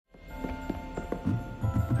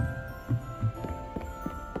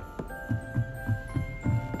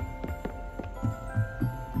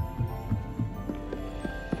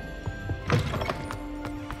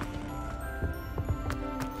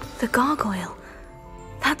The gargoyle.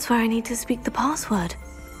 That's where I need to speak the password.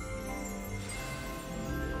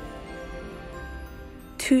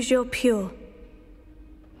 Toujours pure.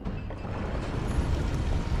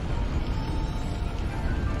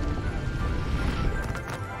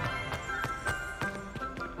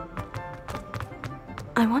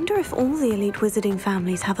 I wonder if all the elite wizarding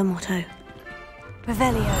families have a motto.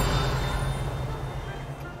 Revelio.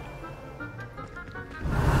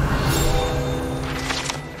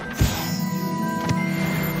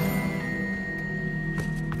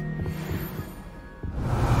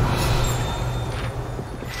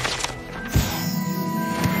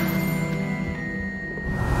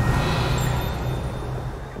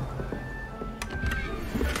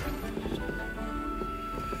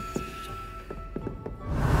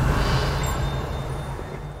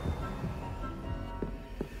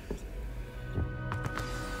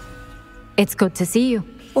 It's good to see you.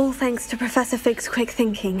 All thanks to Professor Fig's quick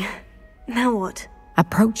thinking. Now what?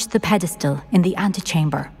 Approach the pedestal in the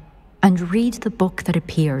antechamber and read the book that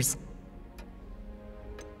appears.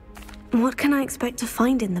 What can I expect to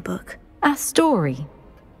find in the book? A story.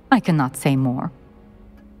 I cannot say more.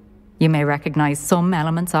 You may recognize some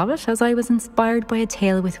elements of it, as I was inspired by a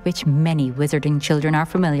tale with which many wizarding children are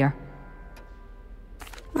familiar.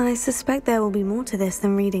 I suspect there will be more to this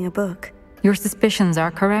than reading a book. Your suspicions are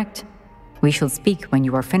correct. We shall speak when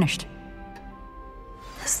you are finished.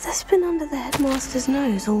 Has this been under the headmaster's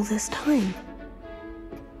nose all this time?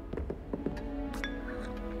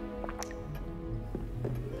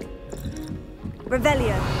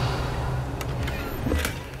 Revelio.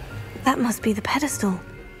 That must be the pedestal.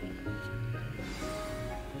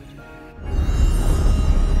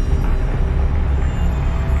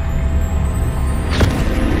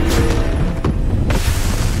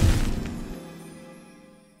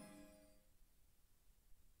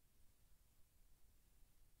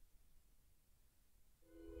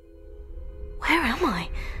 Where am I?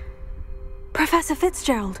 Professor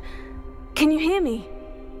Fitzgerald, can you hear me?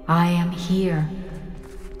 I am here.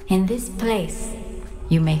 In this place,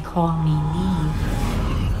 you may call me Niamh.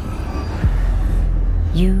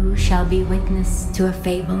 You shall be witness to a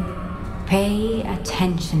fable. Pay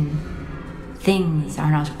attention. Things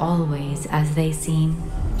are not always as they seem.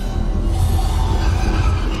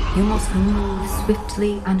 You must move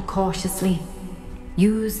swiftly and cautiously.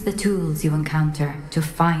 Use the tools you encounter to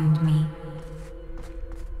find me.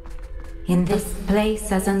 In this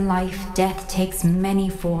place, as in life, death takes many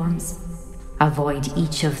forms. Avoid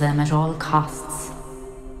each of them at all costs.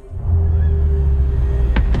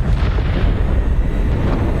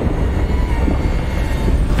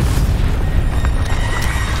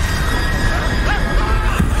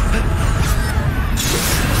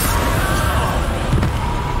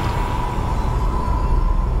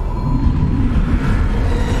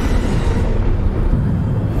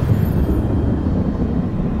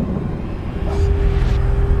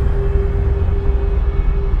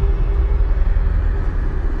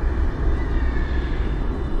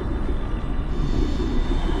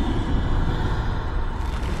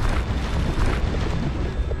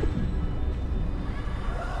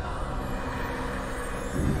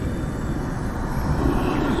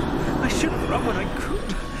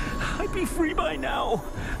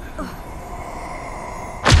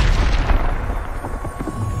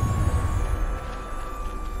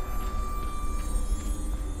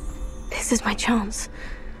 This is my chance.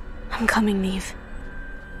 I'm coming, Niamh.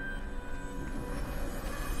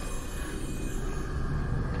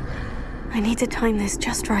 I need to time this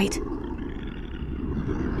just right.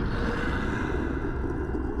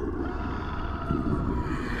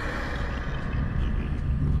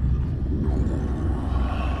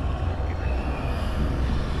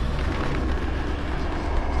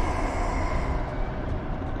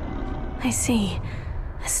 I see.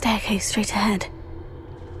 A staircase straight ahead.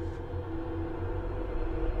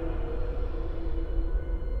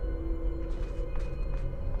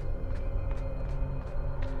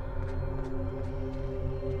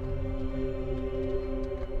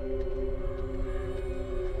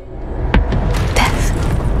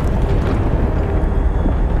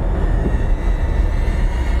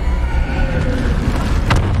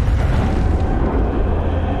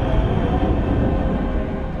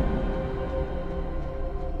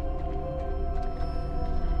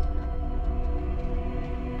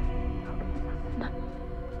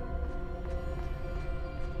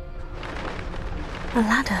 A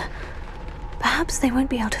ladder. Perhaps they won't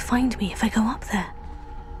be able to find me if I go up there.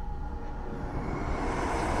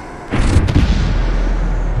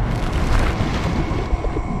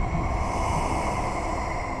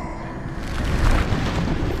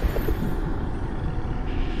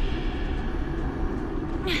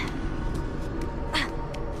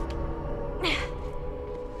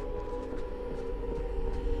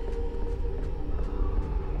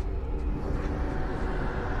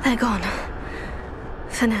 They're gone.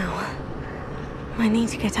 For now. I need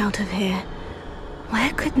to get out of here.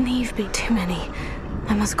 Where could Niamh be? Too many.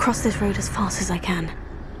 I must cross this road as fast as I can.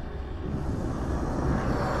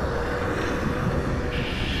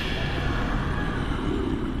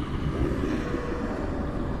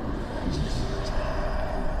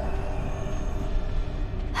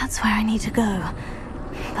 That's where I need to go.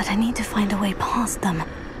 But I need to find a way past them.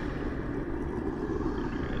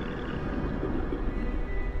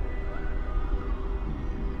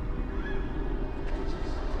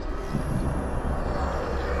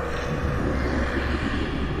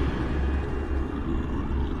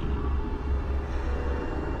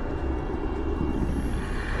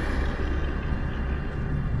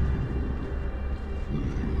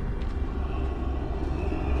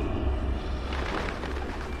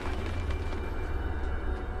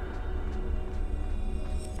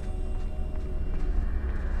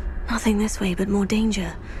 Nothing this way, but more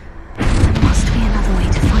danger. There must be another way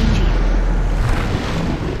to find you.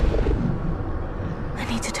 I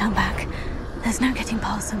need to turn back. There's no getting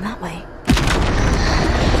past them that way.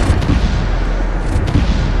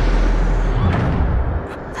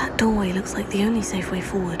 That doorway looks like the only safe way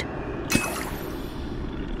forward.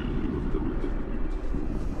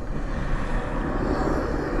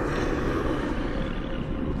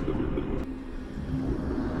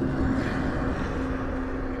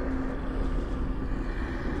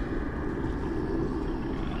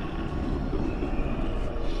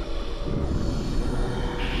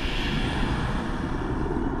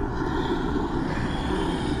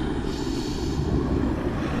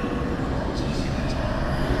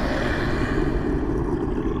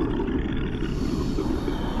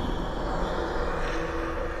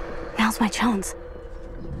 Now's my chance.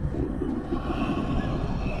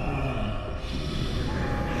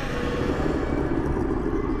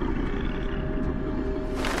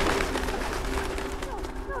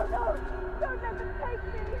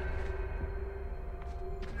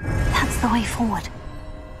 That's the way forward.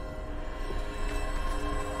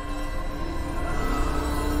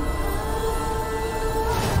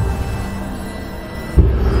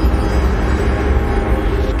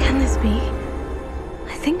 Can this be?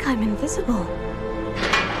 I think I'm invisible.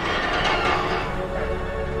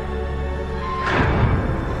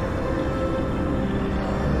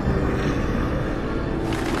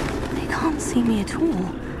 They can't see me at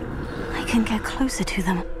all. I can get closer to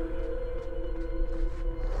them.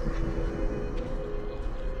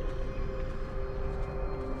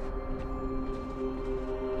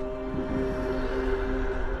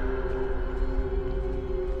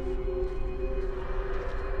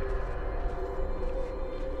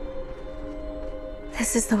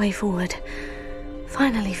 This is the way forward.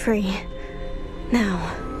 Finally free. Now,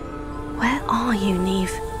 where are you,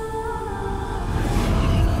 Niamh?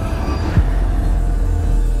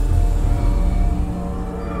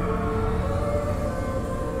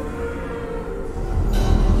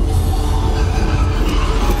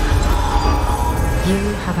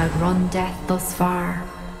 You have outrun death thus far,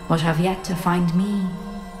 but have yet to find me.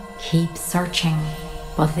 Keep searching,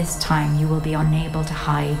 but this time you will be unable to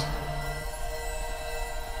hide.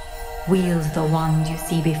 Wield the wand you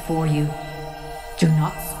see before you. Do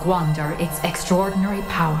not squander its extraordinary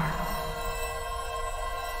power.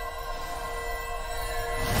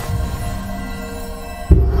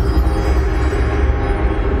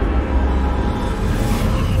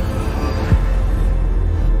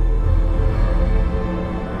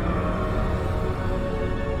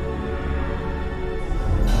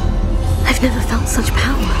 I've never felt such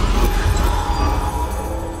power.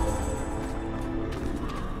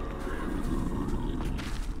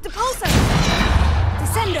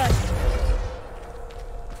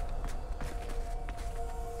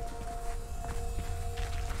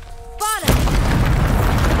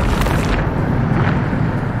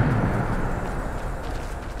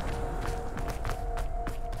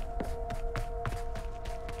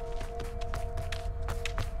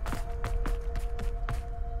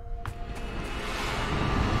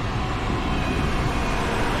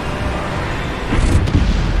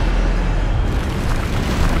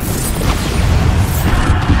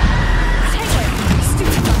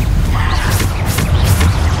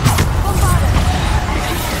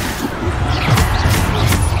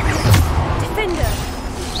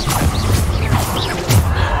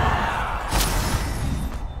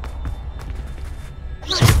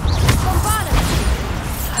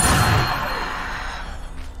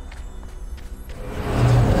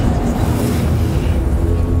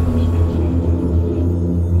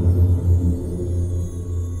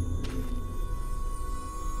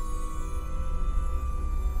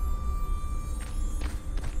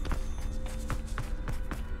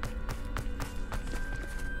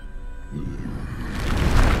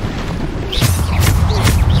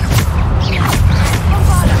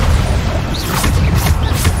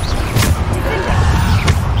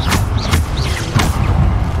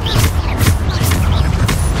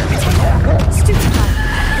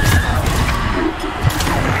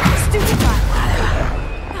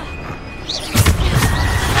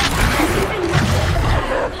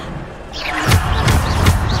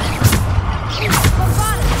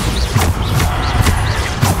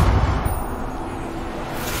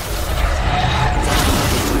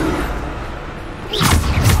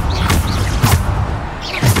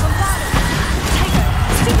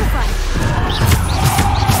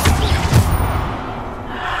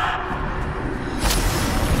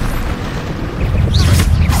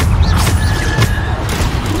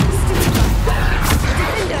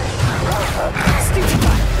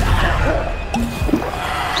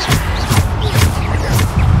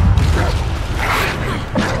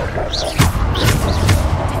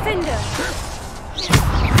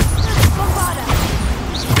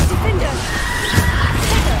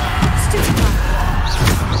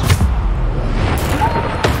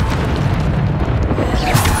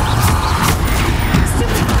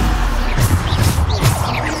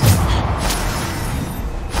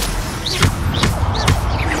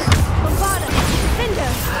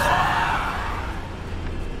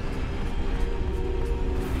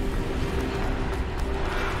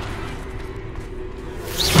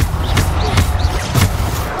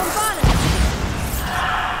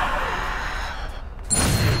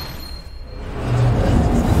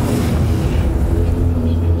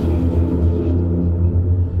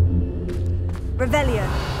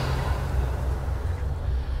 Revelio.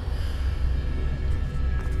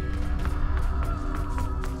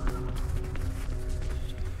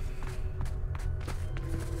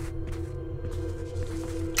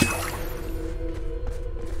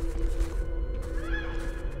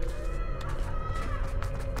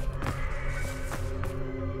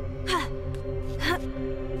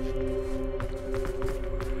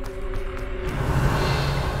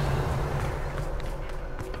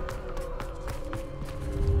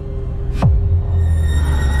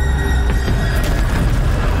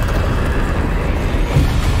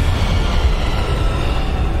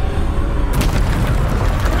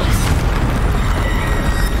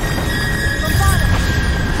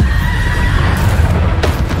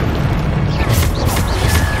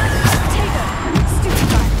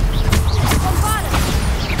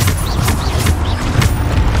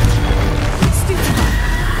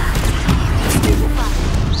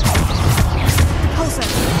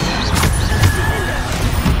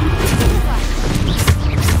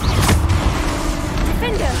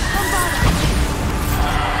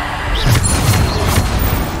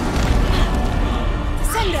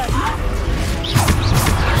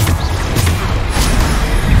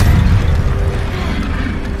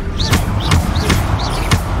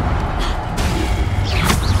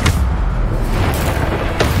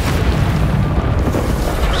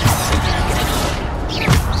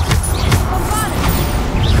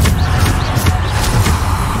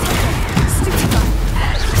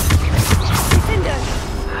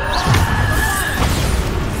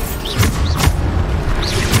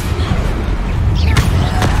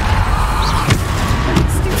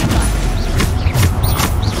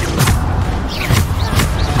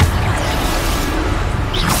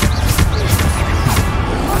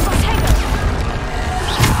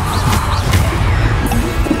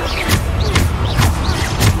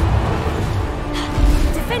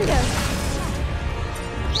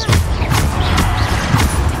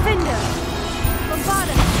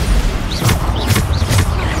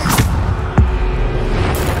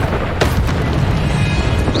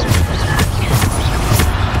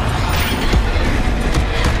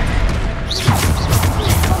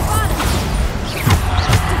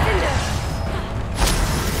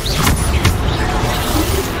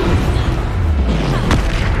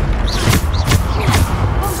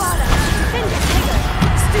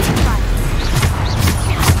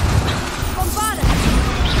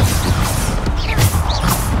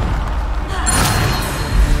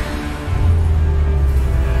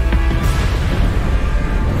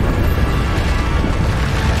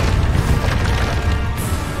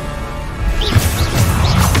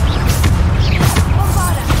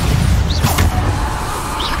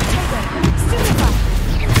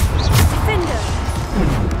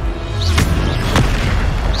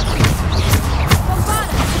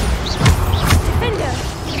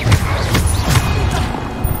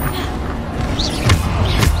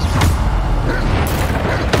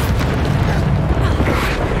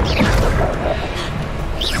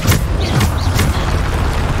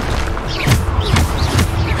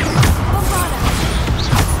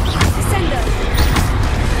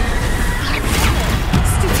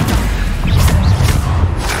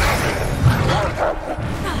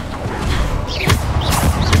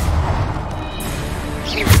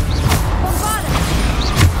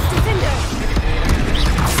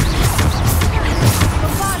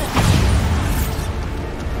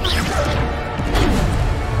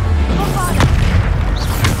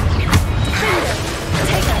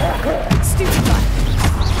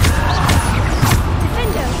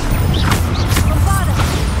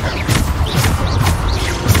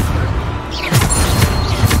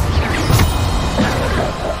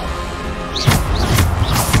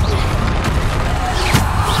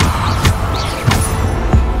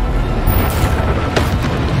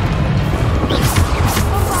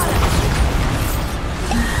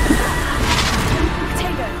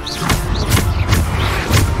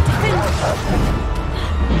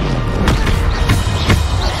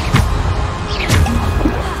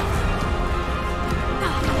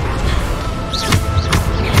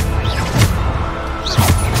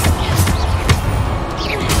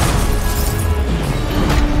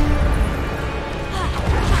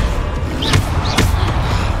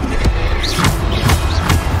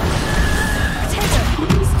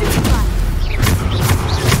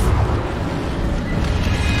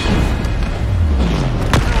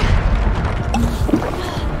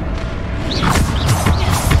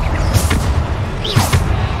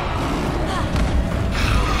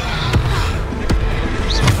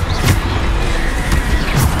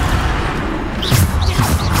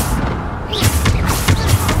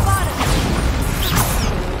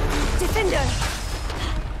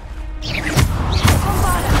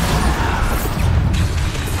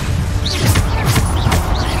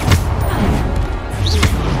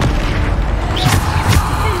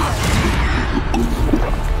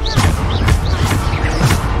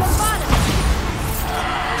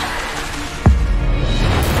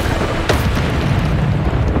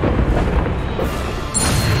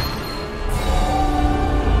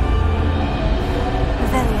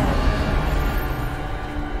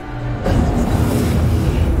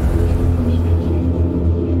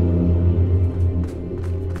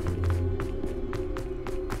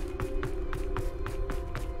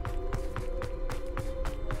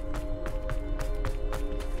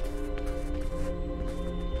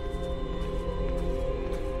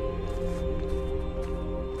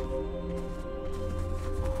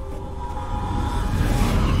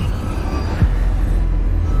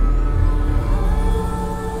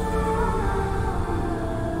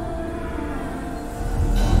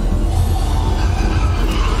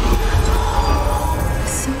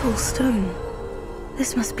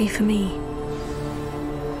 This must be for me.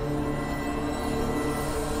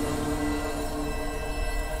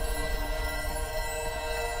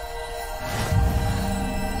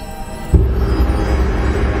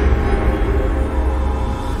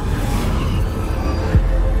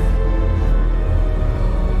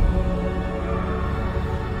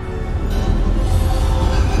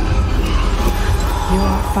 You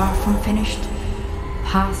are far from finished.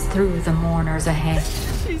 Pass through the mourners ahead.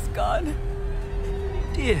 She's gone.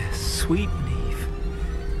 Dear, sweet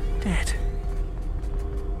Niamh. Dead.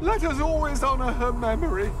 Let us always honor her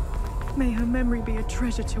memory. May her memory be a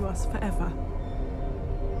treasure to us forever.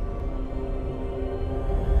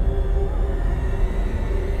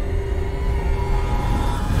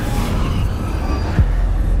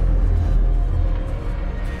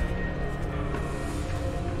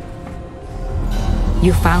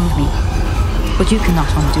 You found me, but you cannot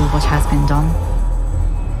undo what has been done.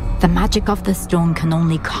 The magic of the stone can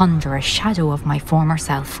only conjure a shadow of my former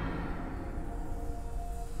self.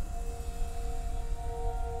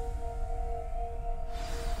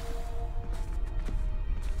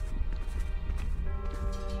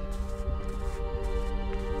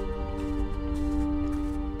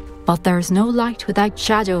 But there is no light without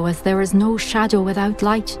shadow, as there is no shadow without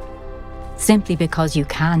light. Simply because you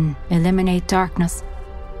can eliminate darkness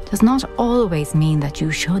does not always mean that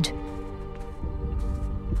you should.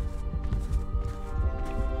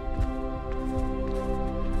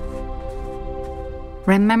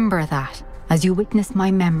 Remember that as you witness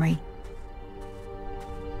my memory.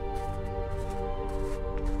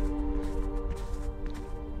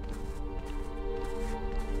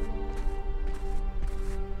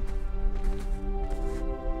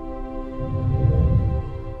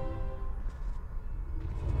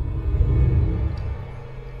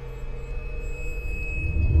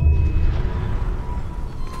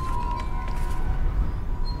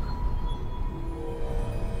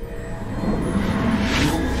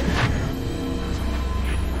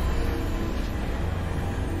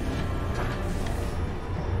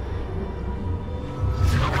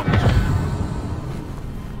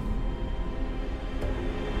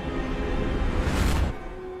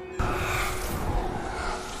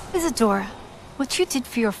 Isadora, what you did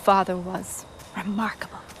for your father was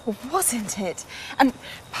remarkable. Wasn't it? And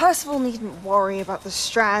Percival needn't worry about the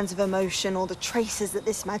strands of emotion or the traces that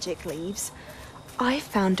this magic leaves. I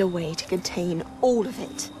found a way to contain all of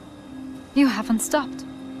it. You haven't stopped.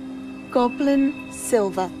 Goblin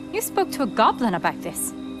silver. You spoke to a goblin about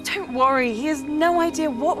this. Don't worry, he has no idea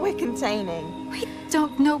what we're containing. We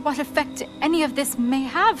don't know what effect any of this may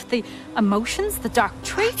have. The emotions, the dark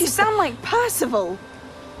traits. You sound like Percival.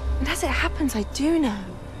 And as it happens, I do know.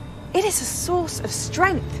 It is a source of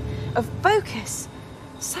strength, of focus.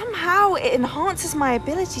 Somehow it enhances my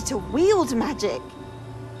ability to wield magic.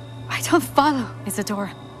 I don't follow,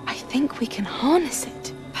 Isadora. I think we can harness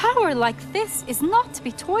it. Power like this is not to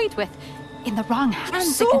be toyed with. In the wrong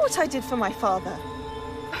hands, You saw what I did for my father.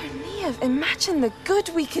 Oh, Niamh, imagine the good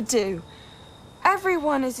we could do.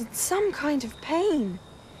 Everyone is in some kind of pain.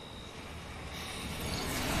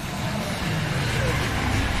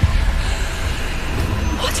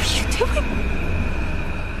 What are you doing?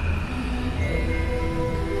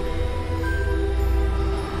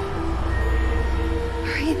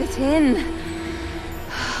 Breathe it in.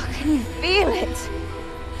 Can you feel it?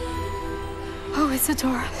 Oh,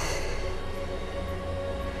 Isadora.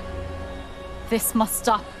 This must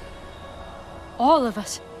stop. All of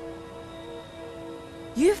it.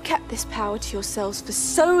 You've kept this power to yourselves for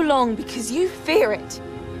so long because you fear it.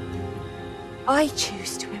 I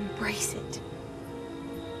choose to embrace it.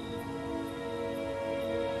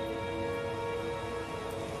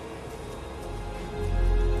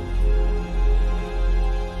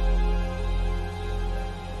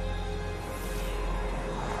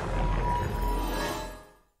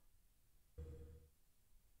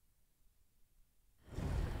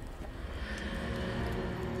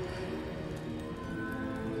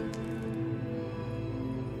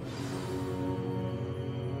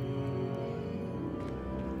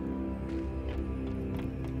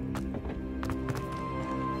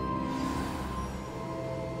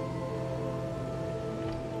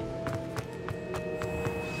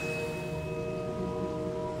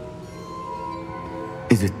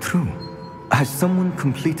 Is it true? Has someone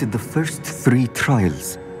completed the first 3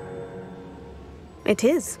 trials? It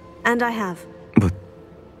is, and I have. But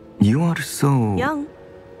you are so... Young.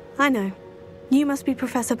 I know. You must be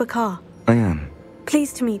Professor Bakar. I am.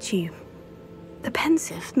 Pleased to meet you. The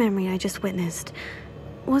pensive memory I just witnessed.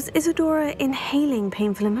 Was Isadora inhaling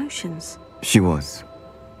painful emotions? She was.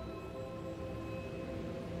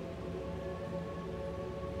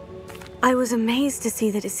 I was amazed to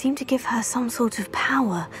see that it seemed to give her some sort of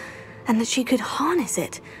power, and that she could harness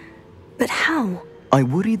it. But how? I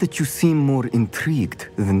worry that you seem more intrigued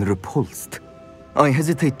than repulsed. I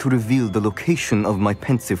hesitate to reveal the location of my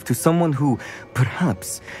pensive to someone who,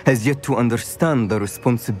 perhaps, has yet to understand the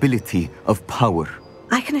responsibility of power.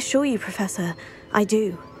 I can assure you, Professor, I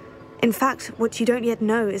do. In fact, what you don't yet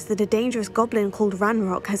know is that a dangerous goblin called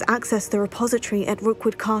Ranrock has accessed the repository at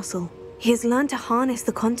Rookwood Castle. He has learned to harness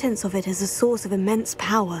the contents of it as a source of immense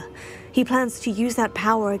power. He plans to use that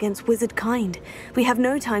power against wizard kind. We have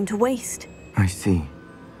no time to waste. I see.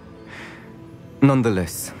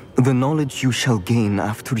 Nonetheless, the knowledge you shall gain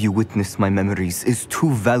after you witness my memories is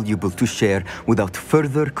too valuable to share without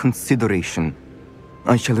further consideration.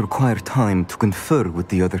 I shall require time to confer with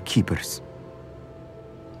the other keepers.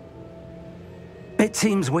 It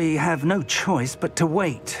seems we have no choice but to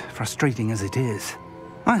wait, frustrating as it is.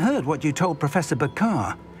 I heard what you told Professor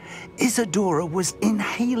Bakar. Isadora was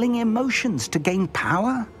inhaling emotions to gain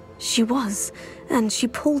power? She was, and she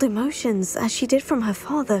pulled emotions, as she did from her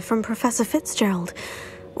father, from Professor Fitzgerald,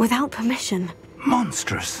 without permission.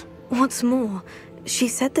 Monstrous. What's more, she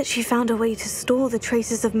said that she found a way to store the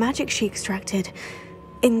traces of magic she extracted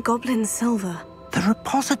in goblin silver. The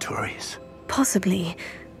repositories? Possibly.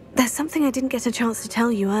 There's something I didn't get a chance to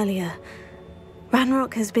tell you earlier.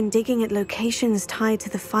 Ranrock has been digging at locations tied to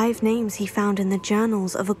the 5 names he found in the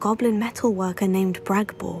journals of a goblin metalworker named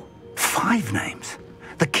Bragbor. 5 names?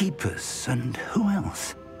 The Keepers, and who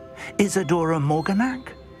else? Isadora Morganac?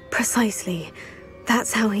 Precisely.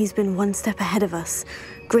 That's how he's been one step ahead of us.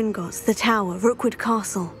 Gringotts, the Tower, Rookwood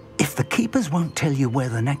Castle. If the Keepers won't tell you where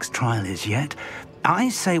the next trial is yet, I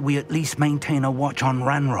say we at least maintain a watch on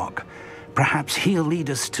Ranrock. Perhaps he'll lead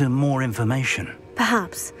us to more information.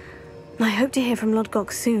 Perhaps. I hope to hear from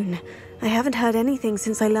Lodgok soon. I haven't heard anything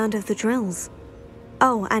since I learned of the drills.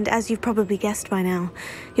 Oh, and as you've probably guessed by now,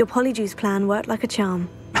 your Polyjuice plan worked like a charm.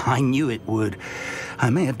 I knew it would.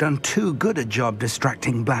 I may have done too good a job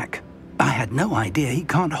distracting Black. I had no idea he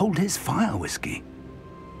can't hold his fire whiskey.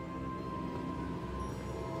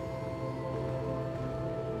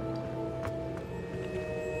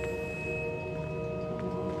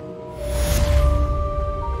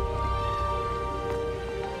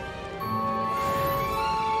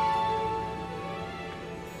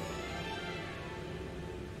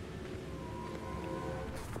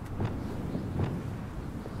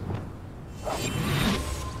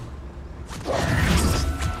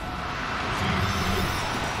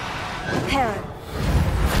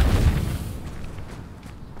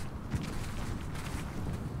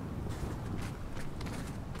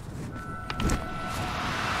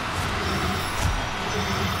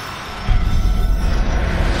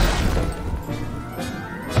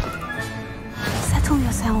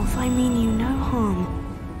 I mean you no harm.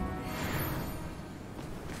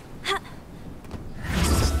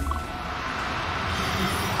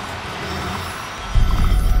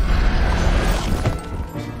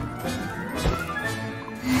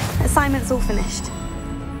 Assignment's all finished.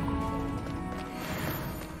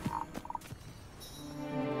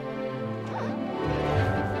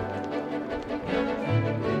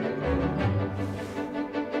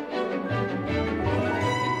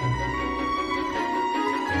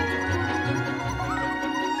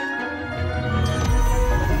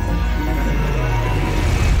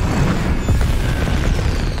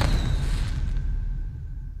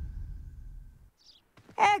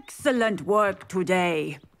 Excellent work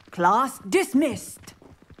today. Class dismissed.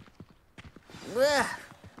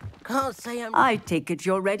 Can't say I take it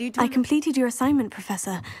you're ready to... I completed your assignment,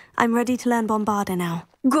 Professor. I'm ready to learn Bombarda now.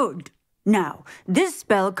 Good. Now, this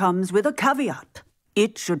spell comes with a caveat.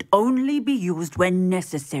 It should only be used when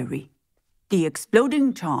necessary. The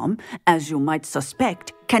exploding charm, as you might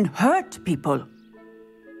suspect, can hurt people.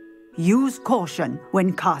 Use caution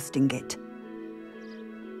when casting it.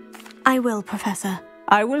 I will, Professor.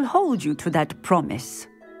 I will hold you to that promise.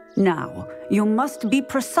 Now, you must be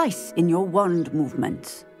precise in your wand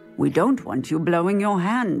movements. We don't want you blowing your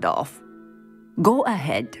hand off. Go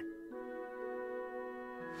ahead.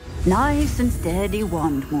 Nice and steady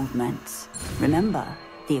wand movements. Remember,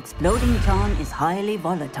 the exploding charm is highly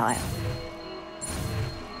volatile.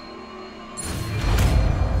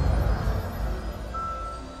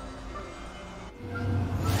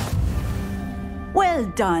 Well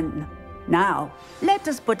done. Now, let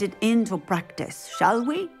us put it into practice, shall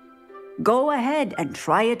we? Go ahead and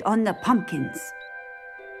try it on the pumpkins.